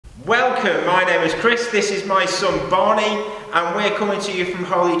Welcome, my name is Chris, this is my son Barney, and we're coming to you from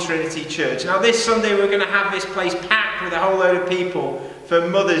Holy Trinity Church. Now this Sunday we're going to have this place packed with a whole load of people for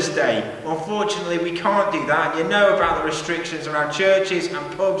Mother's Day. Unfortunately we can't do that, and you know about the restrictions around churches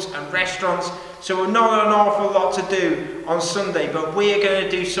and pubs and restaurants, so we're not an awful lot to do on Sunday, but we're going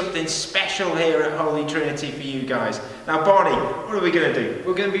to do something special here at Holy Trinity for you guys. Now Barney, what are we going to do?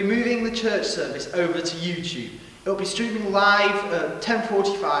 We're going to be moving the church service over to YouTube. It'll be streaming live at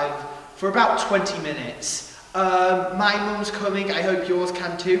 10:45 for about 20 minutes. My mum's coming, I hope yours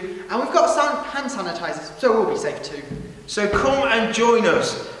can too. And we've got hand sanitizers, so we'll be safe too. So come and join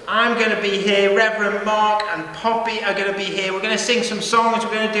us. I'm going to be here, Reverend Mark and Poppy are going to be here. We're going to sing some songs,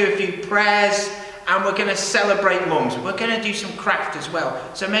 we're going to do a few prayers, and we're going to celebrate mums. We're going to do some craft as well.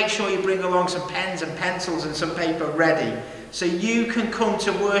 So make sure you bring along some pens and pencils and some paper ready, so you can come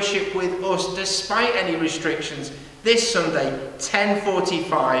to worship with us despite any restrictions this Sunday,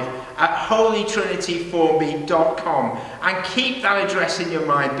 10:45 at holytrinityformby.com. And keep that address in your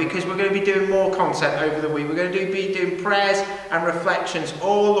mind, because we're going to be doing more content over the week. We're going to be doing prayers and reflections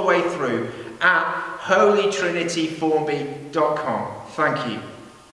all the way through at holytrinityformby.com. Thank you.